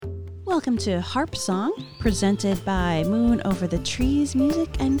Welcome to Harp Song, presented by Moon Over the Trees Music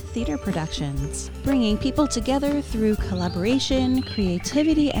and Theater Productions, bringing people together through collaboration,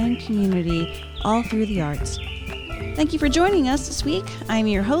 creativity, and community, all through the arts. Thank you for joining us this week. I'm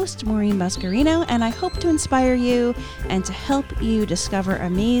your host, Maureen Buscarino, and I hope to inspire you and to help you discover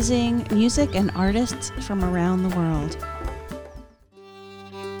amazing music and artists from around the world.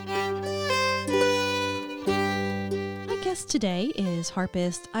 Today is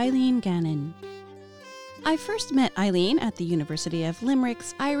harpist Eileen Gannon. I first met Eileen at the University of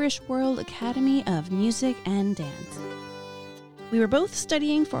Limerick's Irish World Academy of Music and Dance. We were both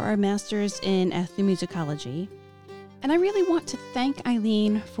studying for our masters in ethnomusicology, and I really want to thank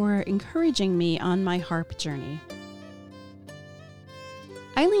Eileen for encouraging me on my harp journey.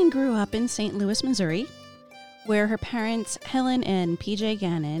 Eileen grew up in St. Louis, Missouri, where her parents, Helen and PJ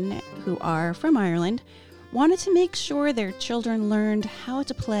Gannon, who are from Ireland, wanted to make sure their children learned how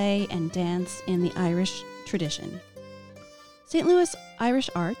to play and dance in the Irish tradition. St. Louis Irish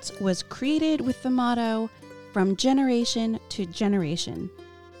Arts was created with the motto, "From generation to generation."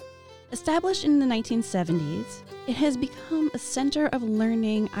 Established in the 1970s, it has become a center of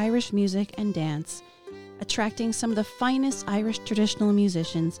learning Irish music and dance, attracting some of the finest Irish traditional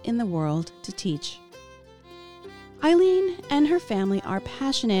musicians in the world to teach. Eileen and her family are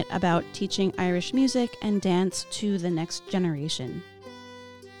passionate about teaching Irish music and dance to the next generation.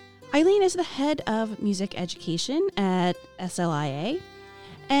 Eileen is the head of music education at SLIA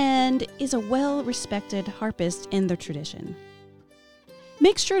and is a well-respected harpist in the tradition.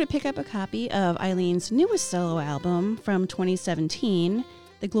 Make sure to pick up a copy of Eileen's newest solo album from 2017,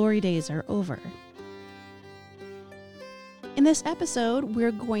 The Glory Days Are Over. In this episode,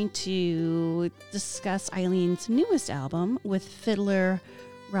 we're going to discuss Eileen's newest album with fiddler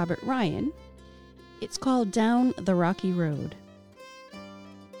Robert Ryan. It's called Down the Rocky Road.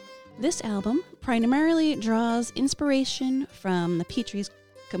 This album primarily draws inspiration from the Petrie's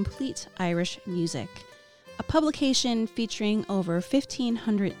Complete Irish Music, a publication featuring over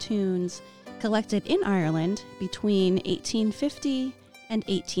 1,500 tunes collected in Ireland between 1850 and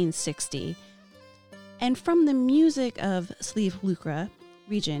 1860, and from the music of Sliabh Luachra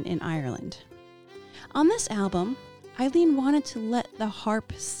region in Ireland. On this album, Eileen wanted to let the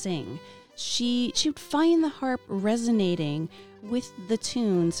harp sing. She would find the harp resonating with the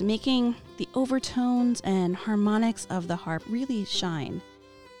tunes, making the overtones and harmonics of the harp really shine.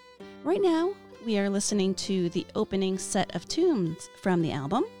 Right now, we are listening to the opening set of tunes from the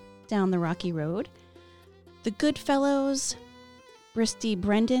album, Down the Rocky Road, The Goodfellows, Bristy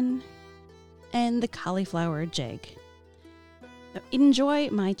Brendan, and the Cauliflower Jig. Enjoy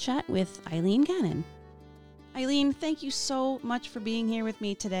my chat with Eileen Gannon. Eileen, thank you so much for being here with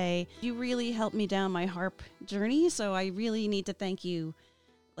me today. You really helped me down my harp journey, so I really need to thank you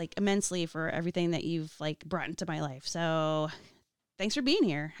immensely for everything that you've brought into my life. So thanks for being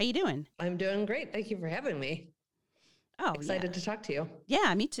here. How you doing? I'm doing great. Thank you for having me. Oh, excited to talk to you.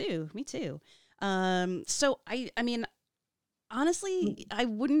 Yeah, me too. So I mean, honestly,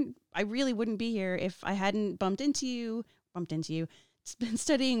 I really wouldn't be here if I hadn't bumped into you. It's been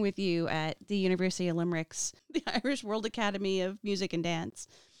studying with you at the University of Limerick's, the Irish World Academy of Music and Dance.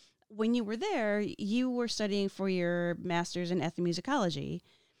 When you were there, you were studying for your master's in ethnomusicology,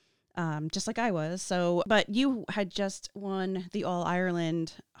 just like I was. But you had just won the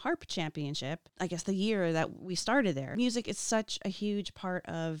All-Ireland Harp Championship, I guess the year that we started there. Music is such a huge part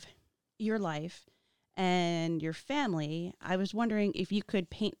of your life and your family. I was wondering if you could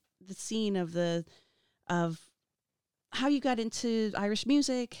paint the scene of how you got into Irish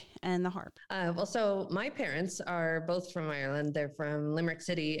music and the harp. So my parents are both from Ireland. They're from Limerick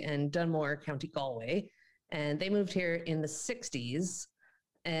City and Dunmore, County Galway, and they moved here in the 60s,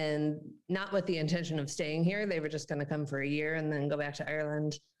 and not with the intention of staying here. They were just going to come for a year and then go back to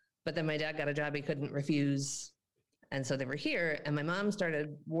Ireland. But then my dad got a job he couldn't refuse. And so they were here, and my mom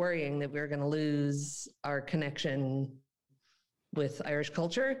started worrying that we were going to lose our connection with Irish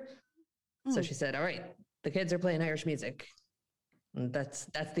culture. So she said, all right, the kids are playing Irish music. And that's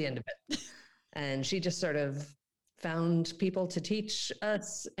the end of it. And she just sort of found people to teach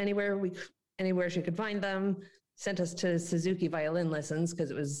us anywhere she could find them, sent us to Suzuki violin lessons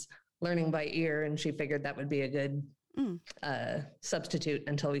because it was learning by ear, and she figured that would be a good substitute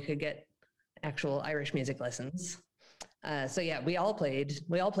until we could get actual Irish music lessons. We all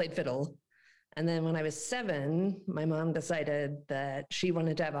played fiddle. And then when I was 7, my mom decided that she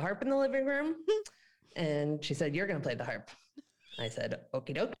wanted to have a harp in the living room. And she said, "You're going to play the harp." I said,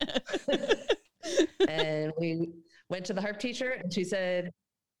 "Okie doke." And we went to the harp teacher, and she said,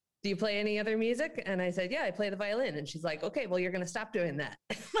 do you play any other music? And I said, yeah, I play the violin. And she's like, okay, well, you're going to stop doing that.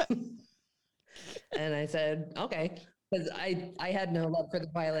 And I said, okay, because I had no love for the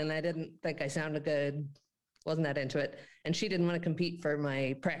violin. I didn't think I sounded good. Wasn't that into it. And she didn't want to compete for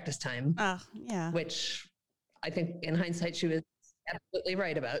my practice time. Yeah. Which I think in hindsight, she was absolutely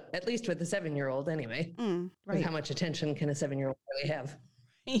right about, at least with the 7-year-old anyway. Right. How much attention can a 7-year-old really have?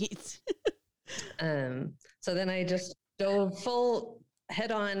 Right. So then I just dove full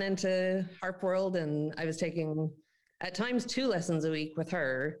head on into harp world, and I was taking at times 2 lessons a week with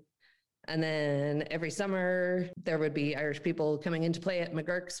her. And then every summer there would be Irish people coming in to play at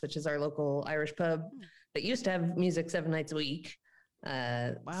McGurk's, which is our local Irish pub that used to have music 7 nights a week.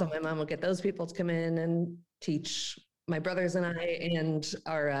 Wow. So my mom would get those people to come in and teach my brothers and I, and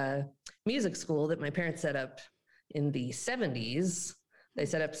our music school that my parents set up in the 70s. They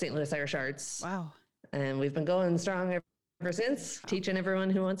set up St. Louis Irish Arts. Wow. And we've been going strong ever since, teaching everyone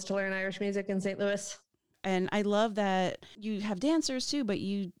who wants to learn Irish music in St. Louis. And I love that you have dancers too, but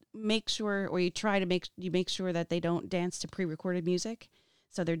you make sure, or you make sure that they don't dance to pre-recorded music.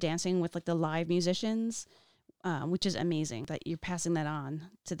 So they're dancing with like the live musicians, which is amazing that you're passing that on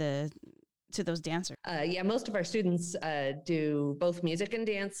to those dancers. Yeah, most of our students do both music and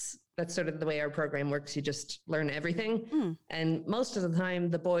dance. That's sort of the way our program works. You just learn everything. And most of the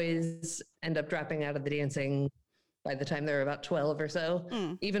time, the boys end up dropping out of the dancing by the time they're about 12 or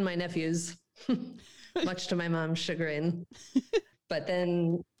so. Even my nephews, much to my mom's chagrin. But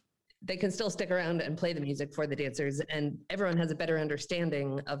then they can still stick around and play the music for the dancers. And everyone has a better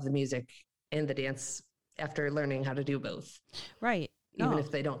understanding of the music and the dance after learning how to do both. Right. Even if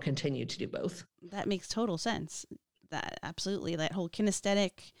they don't continue to do both. That makes total sense. That absolutely, that whole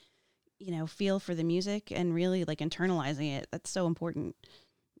kinesthetic, feel for the music and really like internalizing it. That's so important.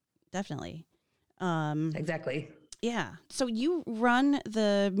 Definitely. Exactly. Yeah. So you run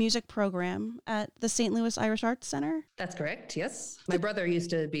the music program at the St. Louis Irish Arts Center? That's correct. Yes. My brother used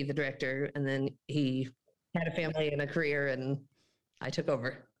to be the director, and then he had a family and a career, and I took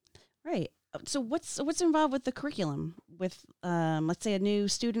over. Right. So what's involved with the curriculum? With let's say a new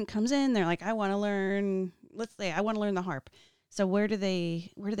student comes in, they're like, I want to learn the harp. So where do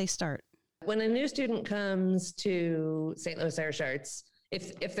they start? When a new student comes to St. Louis Irish Arts,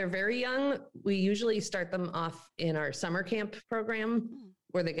 if they're very young, we usually start them off in our summer camp program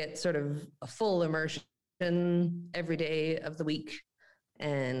where they get sort of a full immersion every day of the week.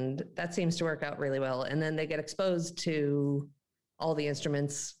 And that seems to work out really well. And then they get exposed to all the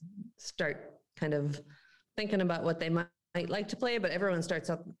instruments, start kind of thinking about what they might like to play, but everyone starts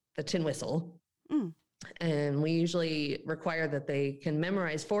out the tin whistle. And we usually require that they can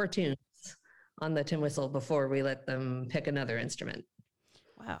memorize 4 tunes on the tin whistle before we let them pick another instrument.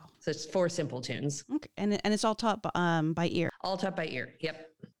 Wow. So it's 4 simple tunes. Okay. And it's all taught by ear. All taught by ear. Yep.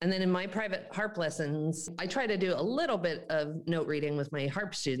 And then in my private harp lessons, I try to do a little bit of note reading with my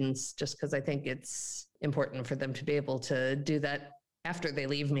harp students, just because I think it's important for them to be able to do that after they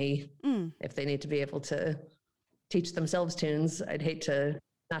leave me. If they need to be able to teach themselves tunes, I'd hate to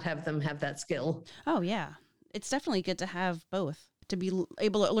not have them have that skill. Oh, yeah. It's definitely good to have both, to be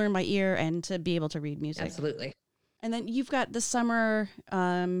able to learn by ear and to be able to read music. Absolutely. And then you've got the summer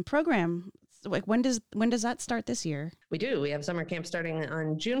program. So, like, when does that start this year? We do. We have summer camp starting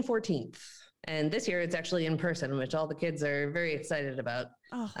on June 14th. And this year it's actually in person, which all the kids are very excited about.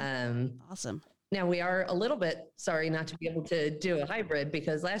 Oh, awesome. Now, we are a little bit sorry not to be able to do a hybrid,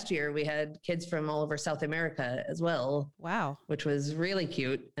 because last year we had kids from all over South America as well. Wow. Which was really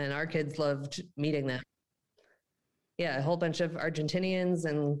cute. And our kids loved meeting them. Yeah, a whole bunch of Argentinians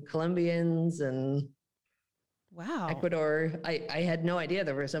and Colombians and wow. Ecuador. I had no idea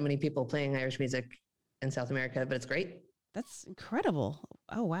there were so many people playing Irish music in South America, but it's great. That's incredible.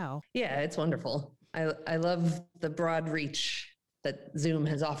 Oh, wow. Yeah, it's wonderful. I love the broad reach that Zoom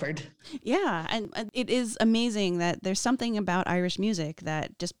has offered. Yeah, and it is amazing that there's something about Irish music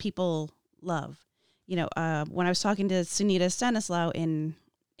that just people love. When I was talking to Sunita Stanislaw in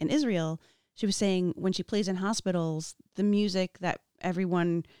Israel, she was saying when she plays in hospitals, the music that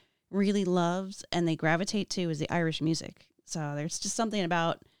everyone really loves and they gravitate to is the Irish music. So there's just something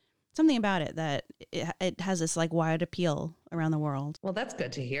about it that it has this like wide appeal around the world. Well, that's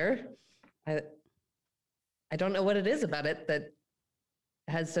good to hear. I don't know what it is about it that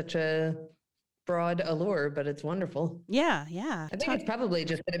has such a broad allure, but it's wonderful. Yeah. I think it's probably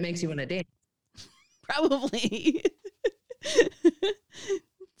just that it makes you want to dance. Probably.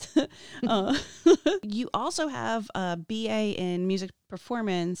 You also have a BA in music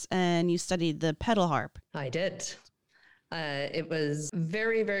performance and you studied the pedal harp. I did. It was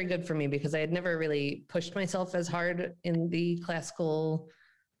very, very good for me because I had never really pushed myself as hard in the classical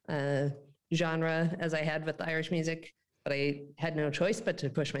genre as I had with the Irish music, but I had no choice but to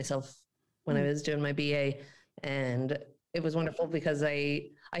push myself when I was doing my BA. And it was wonderful because I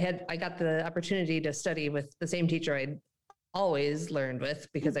got the opportunity to study with the same teacher I'd always learned with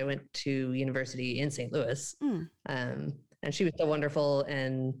because I went to university in St. Louis. And she was so wonderful,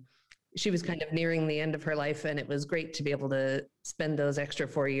 and she was kind of nearing the end of her life, and it was great to be able to spend those extra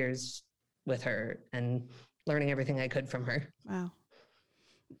 4 years with her and learning everything I could from her. Wow.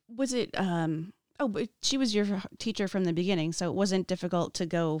 Was it, but she was your teacher from the beginning, so it wasn't difficult to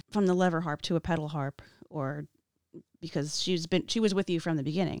go from the lever harp to a pedal harp, or because she was with you from the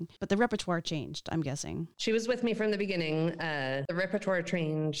beginning, but the repertoire changed, I'm guessing. She was with me from the beginning. The repertoire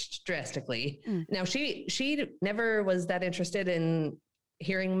changed drastically. Now she never was that interested in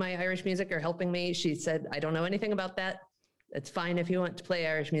hearing my Irish music or helping me. She said, I don't know anything about that. It's fine if you want to play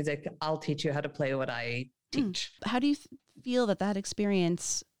Irish music. I'll teach you how to play what I teach. How do you feel that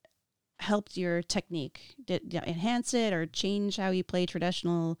experience helped your technique? Did it enhance it or change how you play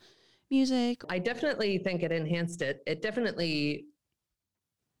traditional music? I definitely think it enhanced it. It definitely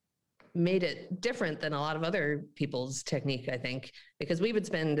made it different than a lot of other people's technique, I think, because we would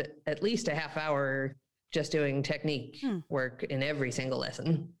spend at least a half hour just doing technique work in every single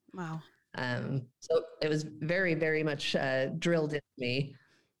lesson. Wow. So it was very, very much drilled into me,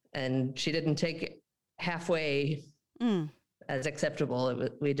 and she didn't take it halfway as acceptable.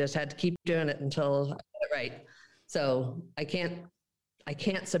 We just had to keep doing it until I got it right. So I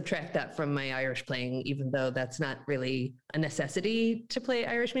can't subtract that from my Irish playing, even though that's not really a necessity to play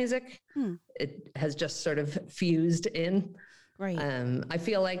Irish music. It has just sort of fused in. Right. I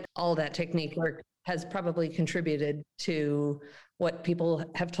feel like all that technique work has probably contributed to what people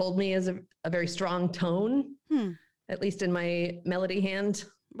have told me is a very strong tone, at least in my melody hand.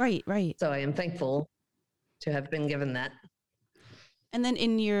 Right, right. So I am thankful to have been given that. And then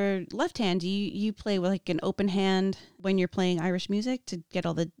in your left hand, do you play with like an open hand when you're playing Irish music to get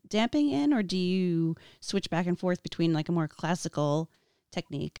all the damping in, or do you switch back and forth between like a more classical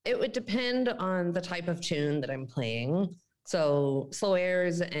technique? It would depend on the type of tune that I'm playing. So slow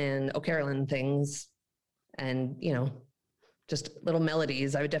airs and O'Carolan things and, just little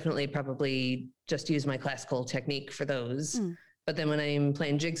melodies, I would definitely probably just use my classical technique for those. But then when I'm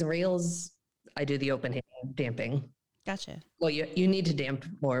playing jigs and reels, I do the open hand damping. Gotcha. Well, you need to damp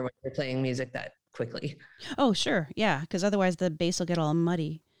more when you're playing music that quickly. Oh, sure. Yeah, because otherwise the bass will get all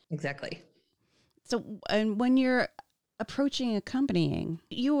muddy. Exactly. So, and when you're approaching accompanying,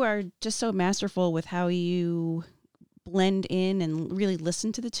 you are just so masterful with how you blend in and really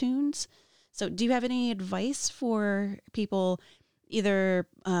listen to the tunes. So do you have any advice for people, either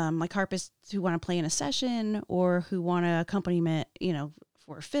like harpists who want to play in a session or who want to accompaniment,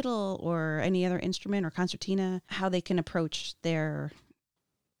 for fiddle or any other instrument or concertina, how they can approach their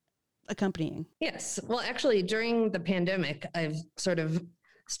accompanying? Yes. Well, actually, during the pandemic, I've sort of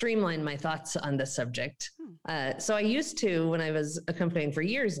streamlined my thoughts on this subject. So I used to, when I was accompanying for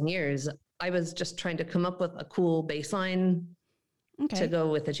years and years, I was just trying to come up with a cool bass line to go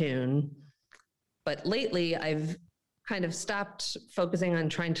with the tune. But lately, I've kind of stopped focusing on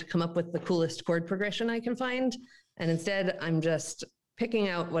trying to come up with the coolest chord progression I can find. And instead, I'm just picking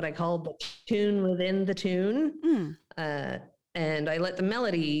out what I call the tune within the tune. And I let the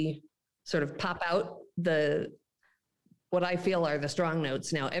melody sort of pop out what I feel are the strong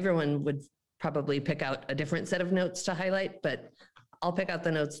notes. Now, everyone would probably pick out a different set of notes to highlight, but I'll pick out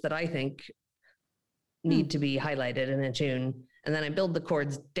the notes that I think need to be highlighted in a tune. And then I build the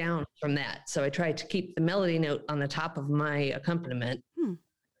chords down from that. So I try to keep the melody note on the top of my accompaniment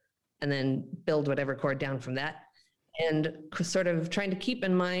and then build whatever chord down from that. And sort of trying to keep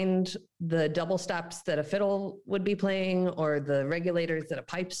in mind the double stops that a fiddle would be playing, or the regulators that a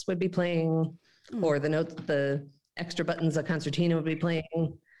pipes would be playing, or the notes, the extra buttons a concertina would be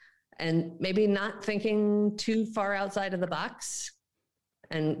playing, and maybe not thinking too far outside of the box,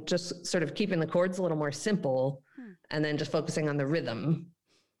 and just sort of keeping the chords a little more simple, and then just focusing on the rhythm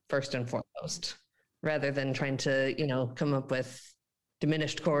first and foremost, rather than trying to, come up with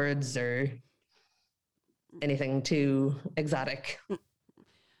diminished chords or anything too exotic.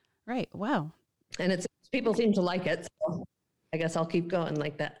 Right. Wow. And people seem to like it, so I guess I'll keep going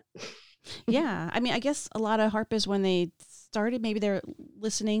like that. Yeah. I mean, I guess a lot of harpists, when they started, maybe they're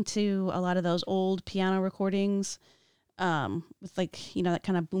listening to a lot of those old piano recordings with like, that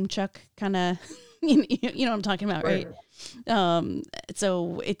kind of boom chuck kind of, you know what I'm talking about, right?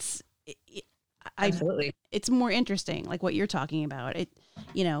 So Absolutely. It's more interesting, like what you're talking about.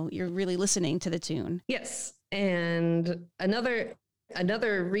 You're really listening to the tune. Yes. And another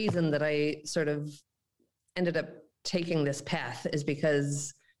reason that I sort of ended up taking this path is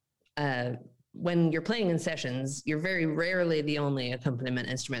because when you're playing in sessions, you're very rarely the only accompaniment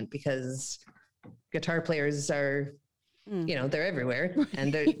instrument because guitar players are, they're everywhere,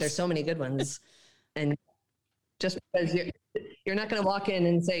 and there's so many good ones. And just because you're not going to walk in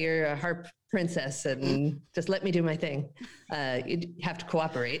and say you're a harp princess and just let me do my thing. You have to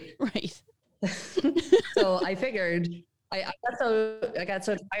cooperate. Right. So I figured I got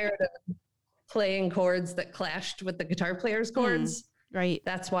so tired of playing chords that clashed with the guitar player's chords. Right.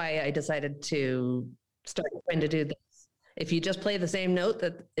 That's why I decided to start trying to do this. If you just play the same note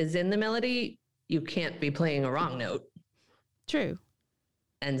that is in the melody, you can't be playing a wrong note. True.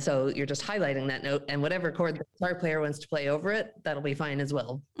 And so you're just highlighting that note, and whatever chord the guitar player wants to play over it, that'll be fine as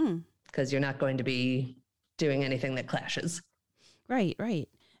well. Because you're not going to be doing anything that clashes. Right, right.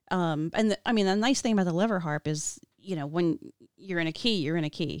 And the nice thing about the lever harp is, when you're in a key, you're in a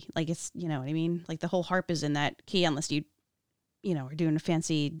key. Like it's, you know what I mean? Like the whole harp is in that key unless you are doing a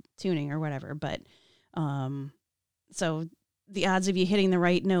fancy tuning or whatever. But, so the odds of you hitting the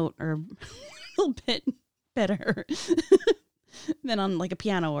right note are a little bit better than on like a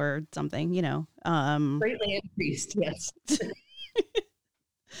piano or something, Greatly increased, yes.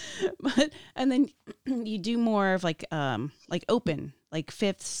 But, and then you do more of like open, like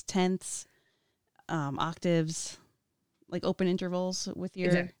fifths, tenths, octaves, like open intervals with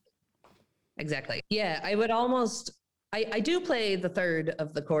your. Exactly. Yeah. I would almost, I do play the third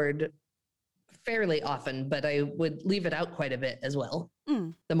of the chord fairly often, but I would leave it out quite a bit as well.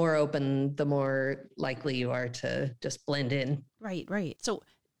 The more open, the more likely you are to just blend in. Right, right. So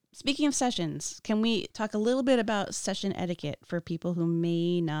speaking of sessions, can we talk a little bit about session etiquette for people who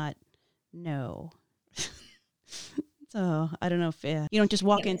may not know? So I don't know if you don't just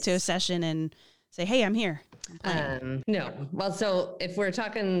walk into a session and say, hey, I'm here. No. Well, so if we're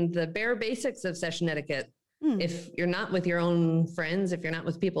talking the bare basics of session etiquette, if you're not with your own friends, if you're not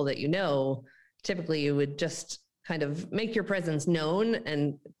with people that you know, typically you would just kind of make your presence known,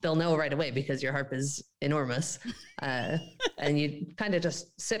 and they'll know right away because your harp is enormous. And you kind of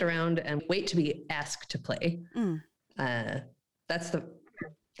just sit around and wait to be asked to play.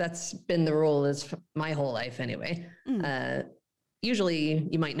 That's been the rule is my whole life anyway. Usually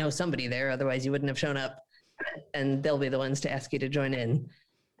you might know somebody there, otherwise you wouldn't have shown up, and they'll be the ones to ask you to join in.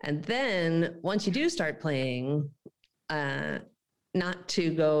 And then once you do start playing, not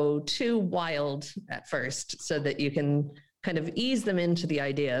to go too wild at first so that you can kind of ease them into the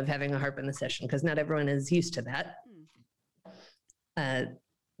idea of having a harp in the session, because not everyone is used to that.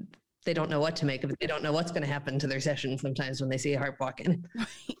 They don't know what to make of it. They don't know what's going to happen to their session sometimes when they see a harp walk in.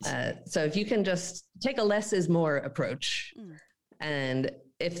 Right. So if you can just take a less is more approach, and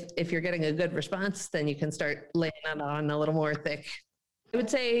if you're getting a good response, then you can start laying it on a little more thick. I would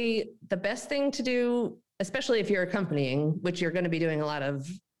say the best thing to do, especially if you're accompanying, which you're going to be doing a lot of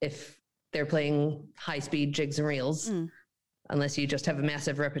if they're playing high-speed jigs and reels, unless you just have a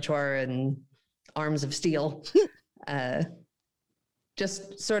massive repertoire and arms of steel.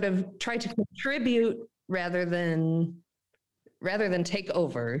 Just sort of try to contribute rather than take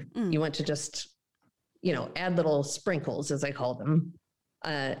over. You want to just, add little sprinkles, as I call them,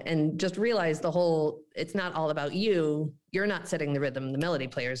 and just realize it's not all about you. You're not setting the rhythm. The melody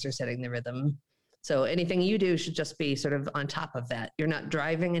players are setting the rhythm. So anything you do should just be sort of on top of that. You're not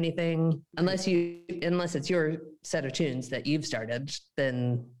driving anything unless it's your set of tunes that you've started,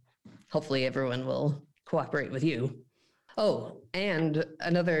 then hopefully everyone will cooperate with you. Oh, and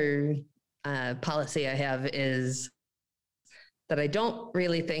another policy I have is that I don't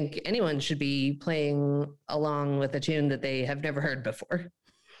really think anyone should be playing along with a tune that they have never heard before.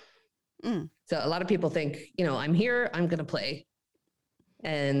 So a lot of people think, I'm here, I'm going to play.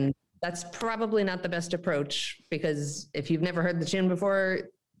 And that's probably not the best approach, because if you've never heard the tune before,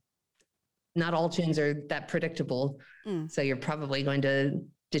 not all tunes are that predictable. So you're probably going to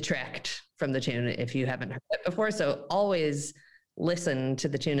detract from the tune if you haven't heard it before. So always listen to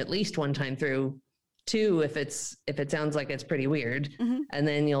the tune at least one time through. 2, if it sounds like it's pretty weird, and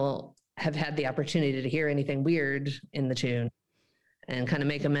then you'll have had the opportunity to hear anything weird in the tune and kind of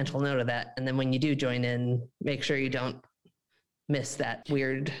make a mental note of that. And then when you do join in, make sure you don't miss that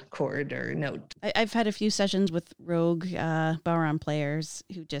weird chord or note. I've had a few sessions with rogue Bowron players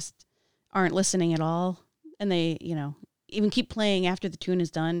who just aren't listening at all, and they, even keep playing after the tune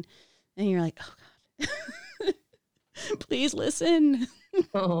is done, and you're like, oh God, please listen.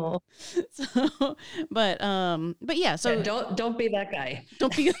 Oh, so, but yeah, so yeah, don't be that guy.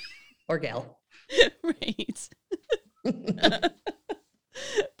 Don't be or gal. Right.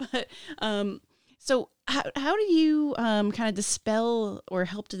 But so how do you kind of dispel or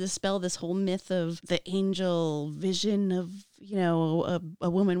help to dispel this whole myth of the angel vision of a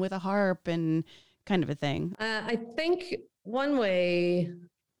woman with a harp and kind of a thing? I think one way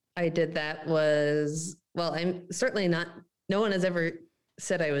I did that was, well, I'm certainly not, no one has ever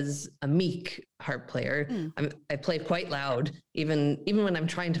said I was a meek harp player. I play quite loud. Even when I'm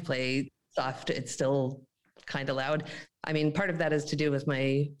trying to play soft, it's still kind of loud. I mean, part of that is to do with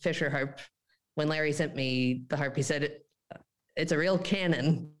my Fisher harp. When Larry sent me the harp, he said, it's a real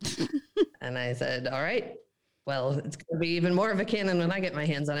cannon. And I said, all right, well, it's going to be even more of a cannon when I get my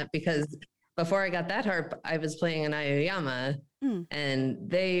hands on it, because before I got that harp, I was playing an Aoyama, and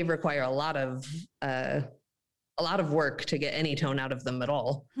they require a lot of work to get any tone out of them at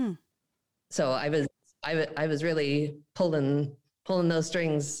all. So I was really pulling those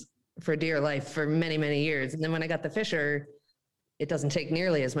strings for dear life for many, many years. And then when I got the Fisher, it doesn't take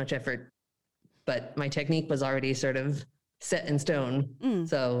nearly as much effort, but my technique was already sort of set in stone.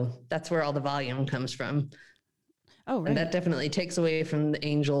 So that's where all the volume comes from. Oh, right. And that definitely takes away from the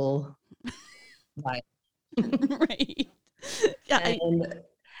angel vibe. Right. Yeah.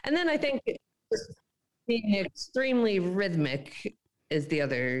 And then I think being extremely rhythmic is the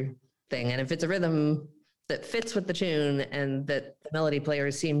other thing. And if it's a rhythm that fits with the tune and that the melody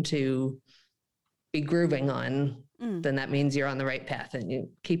players seem to be grooving on, then that means you're on the right path and you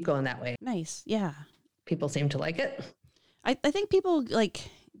keep going that way. Nice. Yeah. People seem to like it. I think people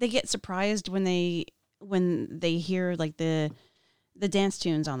they get surprised when they hear like the dance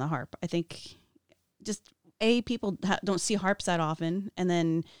tunes on the harp. I think just people don't see harps that often, and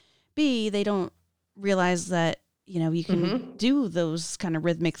then B, they don't realize that you can do those kind of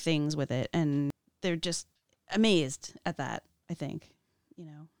rhythmic things with it, and they're just amazed at that. I think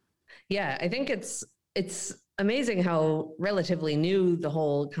Yeah, I think it's amazing how relatively new the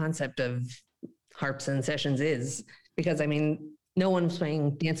whole concept of harps and sessions is, because I mean, no one was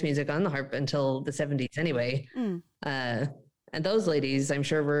playing dance music on the harp until the 70s anyway. And those ladies, I'm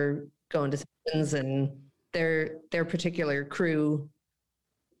sure, were going to sessions and their particular crew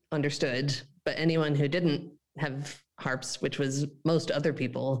understood. But anyone who didn't have harps, which was most other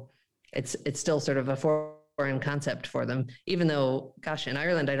people, it's still sort of a foreign concept for them. Even though, gosh, in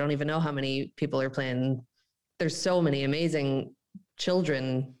Ireland, I don't even know how many people are playing. There's so many amazing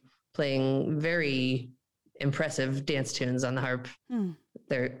children playing very impressive dance tunes on the harp.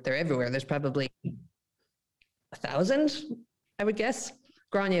 They're everywhere. There's probably 1,000, I would guess.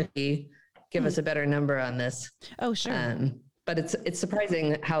 Grania, give us a better number on this. Oh, sure. But it's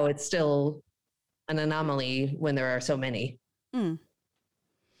surprising how it's still an anomaly when there are so many. I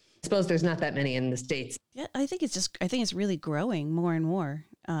suppose there's not that many in the States. Yeah, I think it's really growing more and more.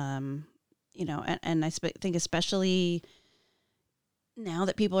 And I think especially now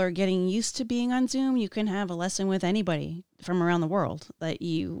that people are getting used to being on Zoom, you can have a lesson with anybody from around the world that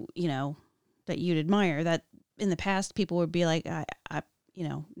that you'd admire. That in the past people would be like, I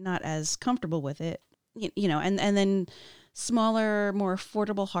not as comfortable with it, and then smaller, more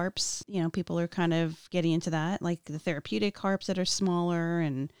affordable harps, people are kind of getting into that, like the therapeutic harps that are smaller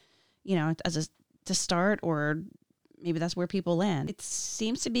and, to start, or maybe that's where people land. It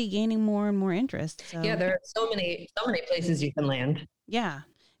seems to be gaining more and more interest. So. Yeah, there are so many places you can land. Yeah.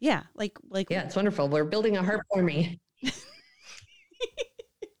 Yeah. Like yeah, it's wonderful. We're building a harp army.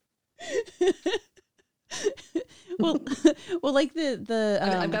 well, like the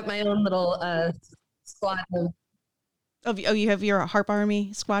I've got my own little squad of you have your harp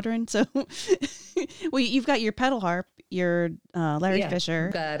army squadron. So, well, you've got your pedal harp, your Larry Fisher.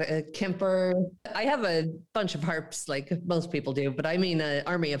 I've got a Kemper. I have a bunch of harps, like most people do, but I mean an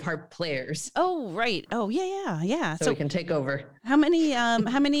army of harp players. Oh, right. Oh, yeah. So we can take over. How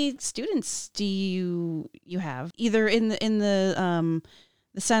many students do you have, either in the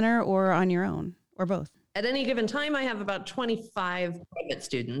center or on your own, or both? At any given time, I have about 25 private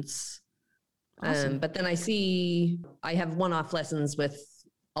students. Awesome. But then I have one-off lessons with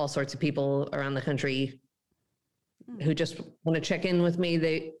all sorts of people around the country who just want to check in with me.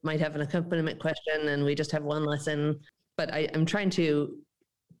 They might have an accompaniment question and we just have one lesson. But I'm trying to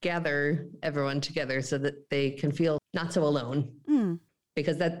gather everyone together so that they can feel not so alone.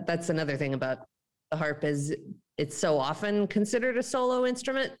 Because that's another thing about the harp is it's so often considered a solo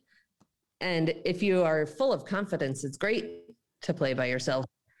instrument. And if you are full of confidence, it's great to play by yourself.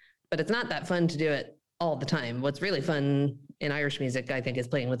 But it's not that fun to do it all the time. What's really fun in Irish music, I think, is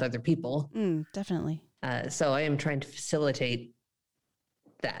playing with other people. Definitely. So I am trying to facilitate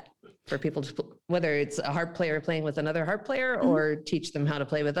that for people to, whether it's a harp player playing with another harp player or teach them how to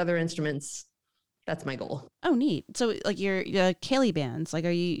play with other instruments. That's my goal. Oh, neat. So like your Ceilidh bands, like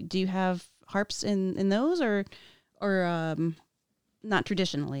do you have harps in those or not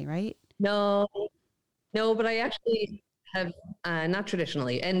traditionally, right? No, but I actually have not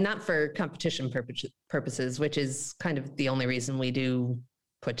traditionally, and not for competition purposes, which is kind of the only reason we do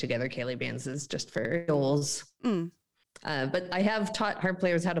put together Ceilidh bands, is just for goals. But I have taught harp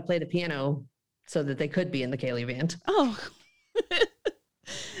players how to play the piano so that they could be in the Ceilidh band. Oh,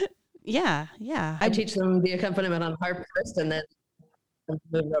 yeah. I teach them the accompaniment on harp first, and then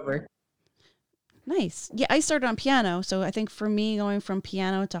move over. Nice. Yeah, I started on piano, so I think for me going from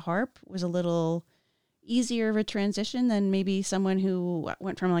piano to harp was a little easier of a transition than maybe someone who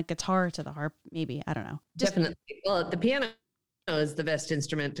went from like guitar to the harp. Maybe, I don't know. Definitely. Well, the piano is the best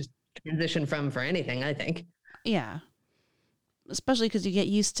instrument to transition from for anything, I think. Yeah. Especially because you get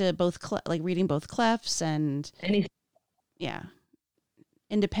used to both, like reading both clefs and yeah,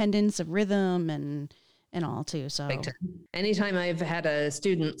 independence of rhythm and all too. So anytime I've had a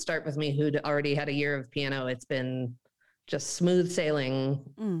student start with me who'd already had a year of piano, it's been just smooth sailing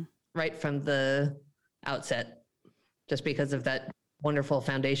right from the outset, just because of that wonderful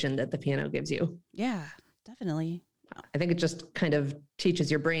foundation that the piano gives you. Yeah, definitely. I think it just kind of teaches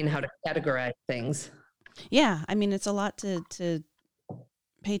your brain how to categorize things. Yeah, I mean, it's a lot to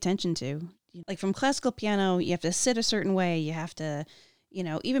pay attention to. Like from classical piano, you have to sit a certain way. You have to,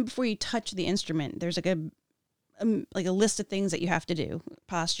 even before you touch the instrument, there's like a list of things that you have to do: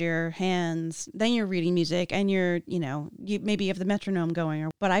 posture, hands. Then you're reading music, and you maybe have the metronome going.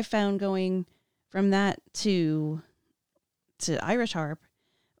 But I found going from that to Irish harp,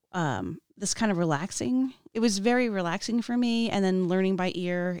 this kind of relaxing. It was very relaxing for me, and then learning by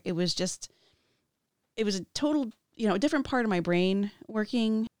ear, it was a total, a different part of my brain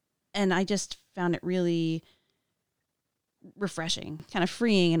working. And I just found it really refreshing, kind of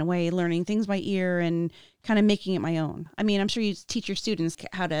freeing in a way, learning things by ear and kind of making it my own. I mean, I'm sure you teach your students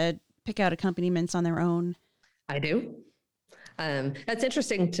how to pick out accompaniments on their own. I do. That's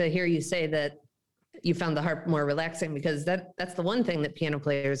interesting to hear you say that you found the harp more relaxing, because that's the one thing that piano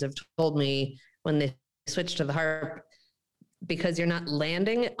players have told me when they switch to the harp, because you're not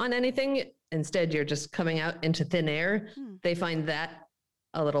landing on anything. Instead, you're just coming out into thin air. They find that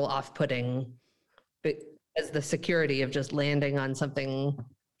a little off-putting, as the security of just landing on something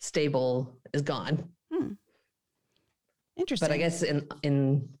stable is gone. Interesting. But I guess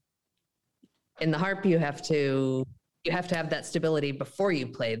in the harp, you have to have that stability before you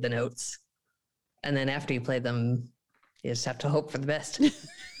play the notes, and then after you play them, you just have to hope for the best.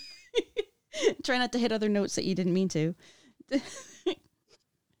 Try not to hit other notes that you didn't mean to.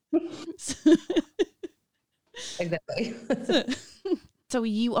 Exactly. So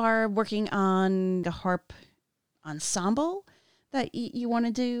you are working on the harp ensemble that you want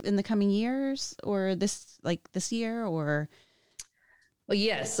to do in the coming years, or this year, or? Well,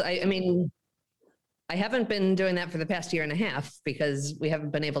 yes. I mean, I haven't been doing that for the past year and a half because we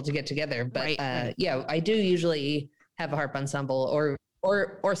haven't been able to get together. But right. Yeah, I do usually have a harp ensemble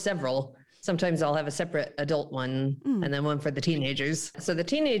or several. Sometimes I'll have a separate adult one and then one for the teenagers. So the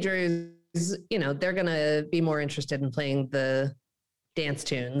teenagers, they're going to be more interested in playing the dance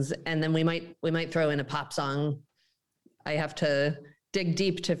tunes, and then we might throw in a pop song. I have to dig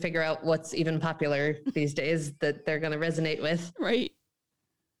deep to figure out what's even popular these days that they're going to resonate with. Right.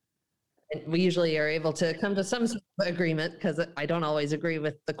 And we usually are able to come to some sort of agreement, because I don't always agree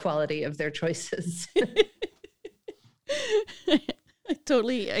with the quality of their choices. I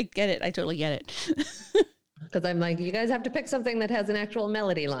totally get it. Because I'm like, you guys have to pick something that has an actual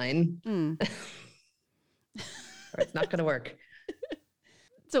melody line, or it's not going to work.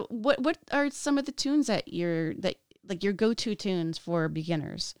 So what are some of the tunes that your go-to tunes for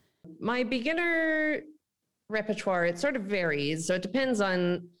beginners? My beginner repertoire, it sort of varies. So it depends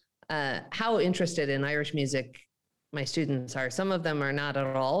on how interested in Irish music my students are. Some of them are not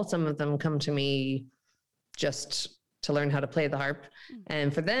at all. Some of them come to me just to learn how to play the harp.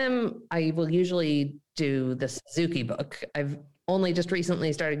 And for them, I will usually do the Suzuki book. I've only just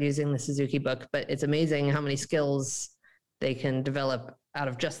recently started using the Suzuki book, but it's amazing how many skills they can develop out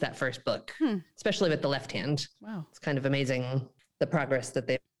of just that first book, especially with the left hand. Wow. It's kind of amazing the progress that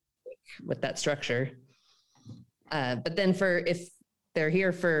they make with that structure. But then if they're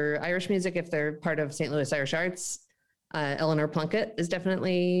here for Irish music, if they're part of St. Louis Irish Arts, Eleanor Plunkett is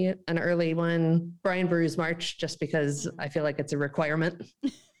definitely an early one. Brian Boru's March, just because I feel like it's a requirement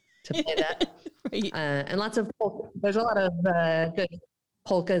to play that. Right. And there's a lot of good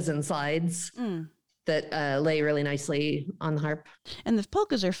polkas and slides that lay really nicely on the harp. And the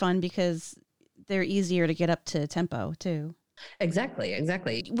polkas are fun because they're easier to get up to tempo too. Exactly.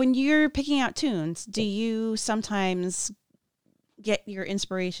 When you're picking out tunes, do you sometimes get your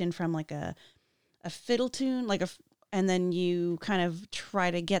inspiration from like a fiddle tune, and then you kind of try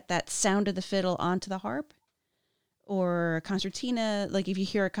to get that sound of the fiddle onto the harp? or a concertina? Like if you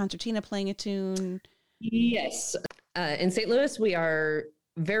hear a concertina playing a tune? Yes. In St. Louis, we're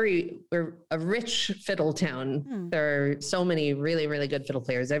a rich fiddle town. There are so many really, really good fiddle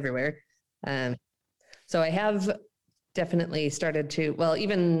players everywhere. So I have definitely started to, well,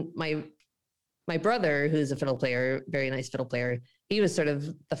 even my brother, who's a fiddle player, very nice fiddle player, he was sort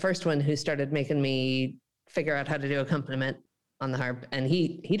of the first one who started making me figure out how to do accompaniment on the harp. And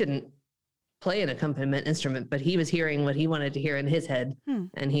he didn't play an accompaniment instrument, but he was hearing what he wanted to hear in his head.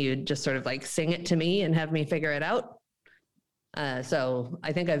 And he would just sort of like sing it to me and have me figure it out. So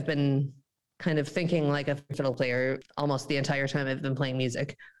I think I've been kind of thinking like a fiddle player almost the entire time I've been playing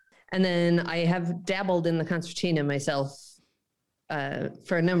music. And then I have dabbled in the concertina myself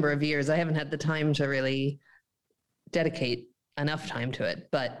for a number of years. I haven't had the time to really dedicate enough time to it,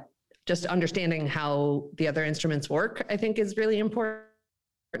 but just understanding how the other instruments work, I think is really important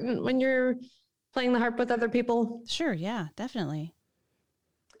when you're playing the harp with other people. Sure. Yeah, definitely.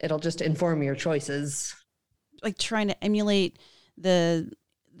 It'll just inform your choices. Like trying to emulate the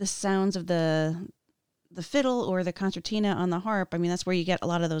sounds of the fiddle or the concertina on the harp. I mean, that's where you get a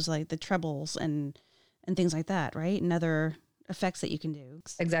lot of those, like the trebles and things like that, right? And other effects that you can do.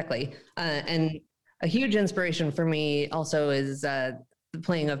 Exactly. And a huge inspiration for me also is the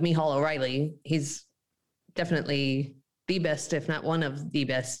playing of Mihal O'Reilly. He's definitely the best, if not one of the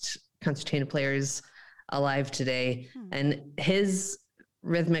best concertina players alive today. And his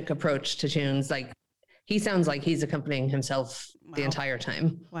rhythmic approach to tunes, like he sounds like he's accompanying himself the entire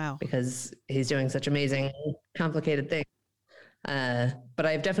time. Wow. Because he's doing such amazing, complicated things. But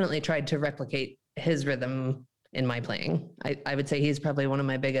I've definitely tried to replicate his rhythm in my playing. I would say he's probably one of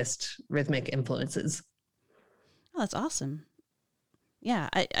my biggest rhythmic influences. Oh, that's awesome. Yeah,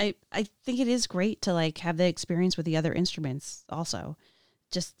 I think it is great to like have the experience with the other instruments also.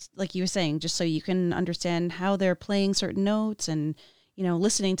 Just like you were saying, just so you can understand how they're playing certain notes and, you know,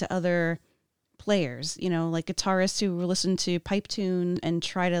 listening to other players, you know, like guitarists who listen to pipe tune and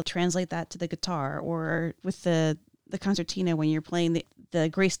try to translate that to the guitar, or with the concertina when you're playing the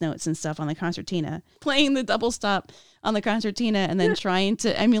grace notes and stuff on the concertina, playing the double stop on the concertina and then trying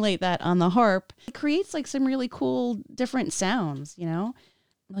to emulate that on the harp. It creates like some really cool different sounds, you know?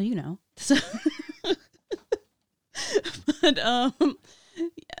 Well, you know. So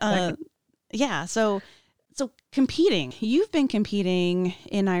but yeah, so competing. You've been competing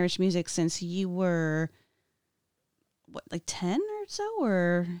in Irish music since you were what, like 10 or so,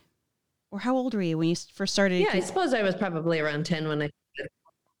 or how old were you when you first started? Yeah, I suppose I was probably around 10 when I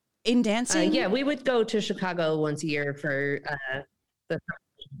in dancing. Yeah, we would go to Chicago once a year for the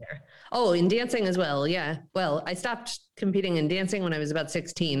there. Oh, in dancing as well. Yeah. Well, I stopped competing in dancing when I was about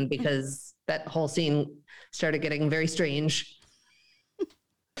 16 because that whole scene started getting very strange.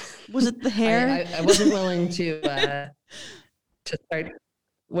 Was it the hair? I wasn't willing to start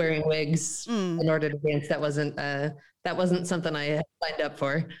wearing wigs in order to dance. That wasn't something I had signed up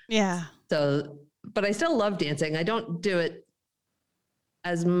for. Yeah. So, but I still love dancing. I don't do it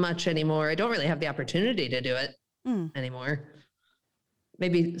as much anymore. I don't really have the opportunity to do it anymore.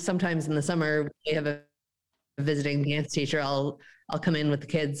 Maybe sometimes in the summer we have a visiting dance teacher. I'll come in with the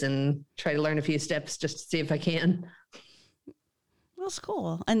kids and try to learn a few steps just to see if I can. Well, it's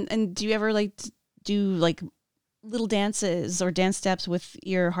cool. And do you ever like do like little dances or dance steps with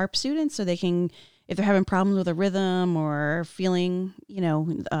your harp students so they can, if they're having problems with a rhythm or feeling, you know,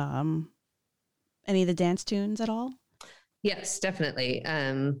 any of the dance tunes at all? Yes, definitely.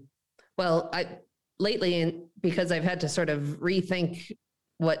 Well, lately, because I've had to sort of rethink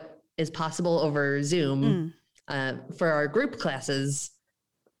what is possible over Zoom, for our group classes,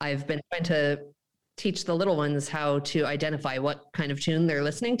 I've been trying to teach the little ones how to identify what kind of tune they're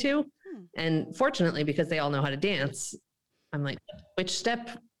listening to. And fortunately, because they all know how to dance, I'm like, which step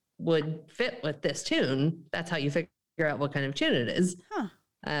would fit with this tune? That's how you figure out what kind of tune it is.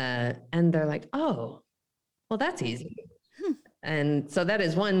 And they're like, oh, well, that's easy. And so that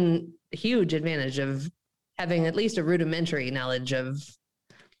is one huge advantage of having at least a rudimentary knowledge of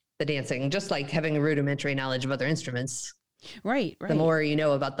the dancing, just like having a rudimentary knowledge of other instruments. Right. The more you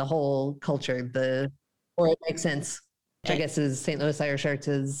know about the whole culture, the more it makes sense, which I guess is St. Louis Irish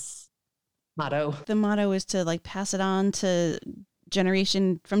Arts' motto. The motto is to like pass it on to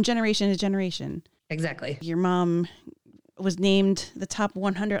from generation to generation. Exactly. Your mom was named the top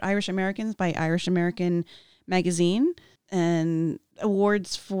 100 Irish Americans by Irish American magazine, and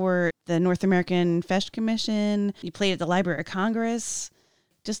awards for the North American Fest Commission. You played at the Library of Congress.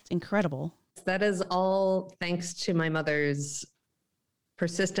 Just incredible. That is all thanks to my mother's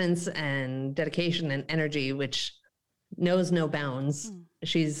persistence and dedication and energy, which knows no bounds.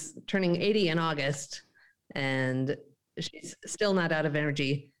 She's turning 80 in August, and she's still not out of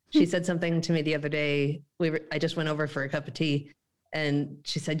energy. She said something to me the other day. I just went over for a cup of tea, and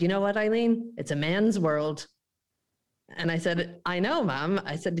she said, "You know what, Eileen? It's a man's world." And I said, "I know, Mom."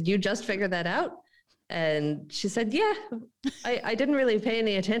 I said, "Did you just figure that out?" And she said, "Yeah, I didn't really pay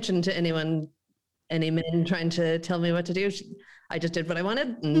any attention to any men trying to tell me what to do. I just did what I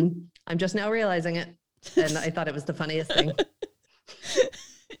wanted, and I'm just now realizing it." And I thought it was the funniest thing.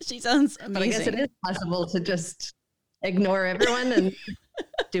 She sounds amazing. But I guess it is possible to just ignore everyone and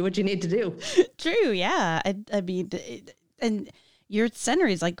do what you need to do. True. Yeah. I mean, and your center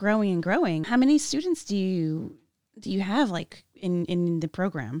is like growing and growing. How many students do you have like in the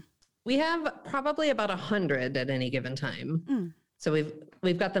program? We have probably about 100 at any given time. So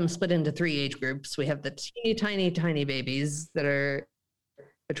we've got them split into 3 age groups. We have the tiny babies that are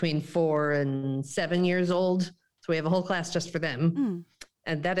between 4 and 7 years old. So we have a whole class just for them.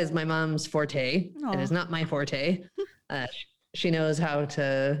 And that is my mom's forte. Aww. It is not my forte. She knows how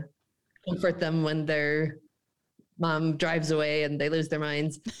to comfort them when their mom drives away and they lose their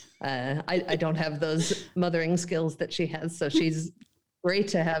minds. I don't have those mothering skills that she has. So she's great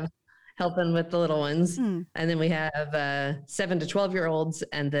to have helping with the little ones. And then we have 7 to 12-year-olds,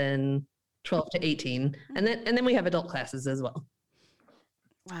 and then 12 to 18. And then we have adult classes as well.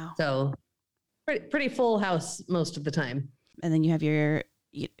 Wow. So pretty full house most of the time. And then you have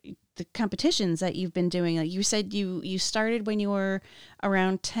the competitions that you've been doing. Like you said, you started when you were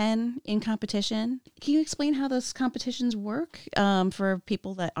around 10 in competition. Can you explain how those competitions work for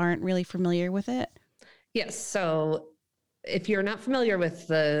people that aren't really familiar with it? Yes. So if you're not familiar with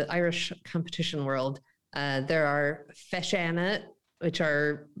the Irish competition world, there are Feshanna, which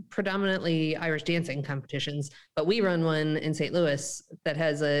are predominantly Irish dancing competitions, but we run one in St. Louis that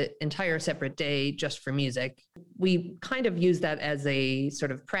has an entire separate day just for music. We kind of use that as a sort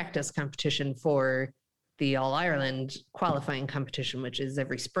of practice competition for the All-Ireland qualifying competition, which is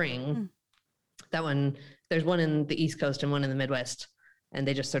every spring. That one, there's one in the East Coast and one in the Midwest, and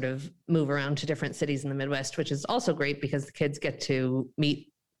they just sort of move around to different cities in the Midwest, which is also great because the kids get to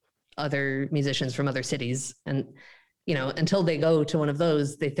meet other musicians from other cities. And you know, until they go to one of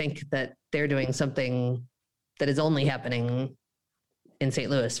those, they think that they're doing something that is only happening in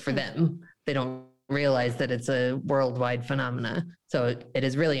St. Louis for them. They don't realize that it's a worldwide phenomena. So it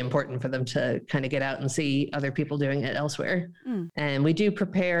is really important for them to kind of get out and see other people doing it elsewhere. And we do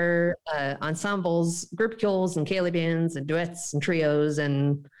prepare ensembles, groupuscules and ceilidh bands and duets and trios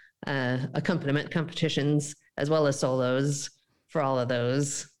and accompaniment competitions, as well as solos for all of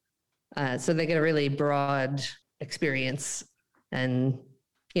those. So they get a really broad experience, and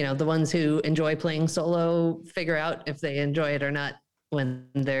you know, the ones who enjoy playing solo figure out if they enjoy it or not when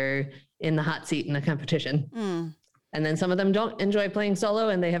they're in the hot seat in a competition. And then some of them don't enjoy playing solo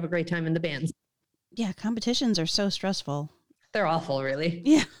and they have a great time in the bands. Yeah, competitions are so stressful. They're awful, really.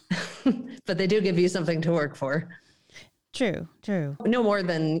 Yeah. But they do give you something to work for. True. No more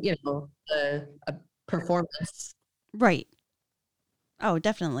than, you know, a performance. Right. Oh,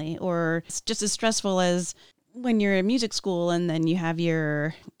 definitely. Or it's just as stressful as when you're in music school and then you have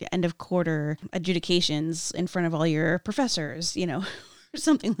your end of quarter adjudications in front of all your professors, you know, or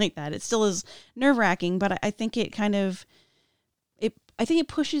something like that. It still is nerve-wracking, but I think it kind of, I think it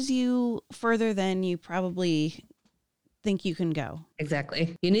pushes you further than you probably think you can go.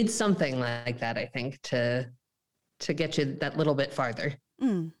 Exactly. You need something like that, I think, to get you that little bit farther.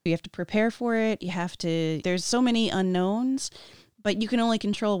 You have to prepare for it. There's so many unknowns. But you can only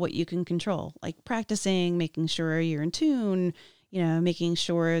control what you can control, like practicing, making sure you're in tune, you know, making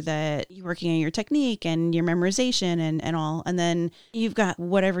sure that you're working on your technique and your memorization and all. And then you've got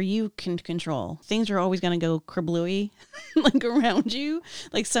whatever you can control. Things are always going to go kerblooey, like around you,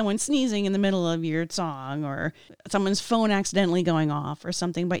 like someone sneezing in the middle of your song or someone's phone accidentally going off or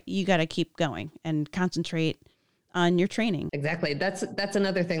something. But you got to keep going and concentrate on your training. Exactly. That's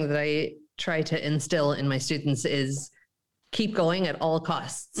another thing that I try to instill in my students is keep going at all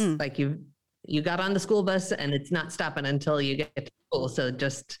costs. Like you got on the school bus and it's not stopping until you get to school. So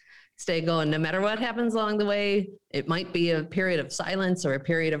just stay going no matter what happens along the way. It might be a period of silence or a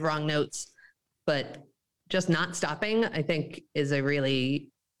period of wrong notes, but just not stopping, I think, is a really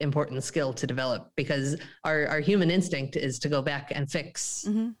important skill to develop because our human instinct is to go back and fix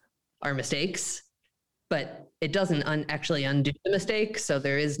our mistakes, but it doesn't actually undo the mistake. So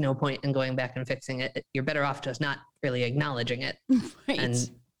there is no point in going back and fixing it. You're better off just not really acknowledging it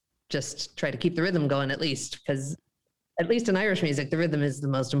and just try to keep the rhythm going at least, because at least in Irish music, the rhythm is the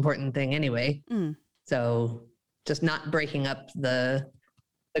most important thing anyway. So just not breaking up the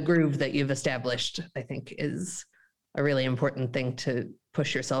groove that you've established, I think is a really important thing to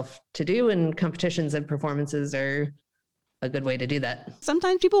push yourself to do, and competitions and performances are a good way to do that.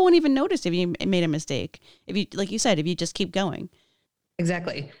 Sometimes people won't even notice if you made a mistake. If you, like you said, if you just keep going.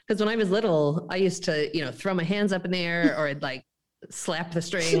 Exactly. Because when I was little, I used to, throw my hands up in the air, or I'd like slap the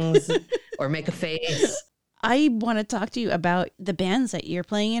strings or make a face. I want to talk to you about the bands that you're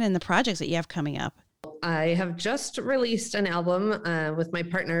playing in and the projects that you have coming up. I have just released an album with my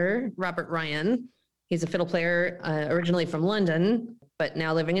partner, Robert Ryan. He's a fiddle player, originally from London, but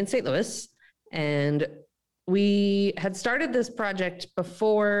now living in St. Louis. And we had started this project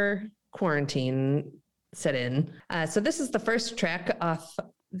before quarantine set in. So this is the first track off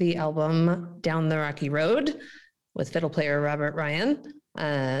the album, Down the Rocky Road, with fiddle player Robert Ryan.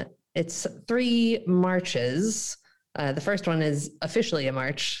 It's 3 marches. The first one is officially a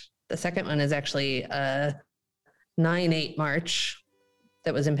march. The second one is actually a 9/8 march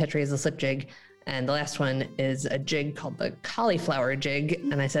that was in Petrie as a slip jig. And the last one is a jig called the cauliflower jig.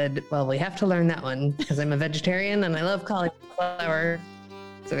 And I said, well, we have to learn that one because I'm a vegetarian and I love cauliflower.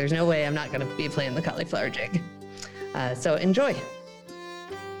 So there's no way I'm not going to be playing the cauliflower jig. So enjoy.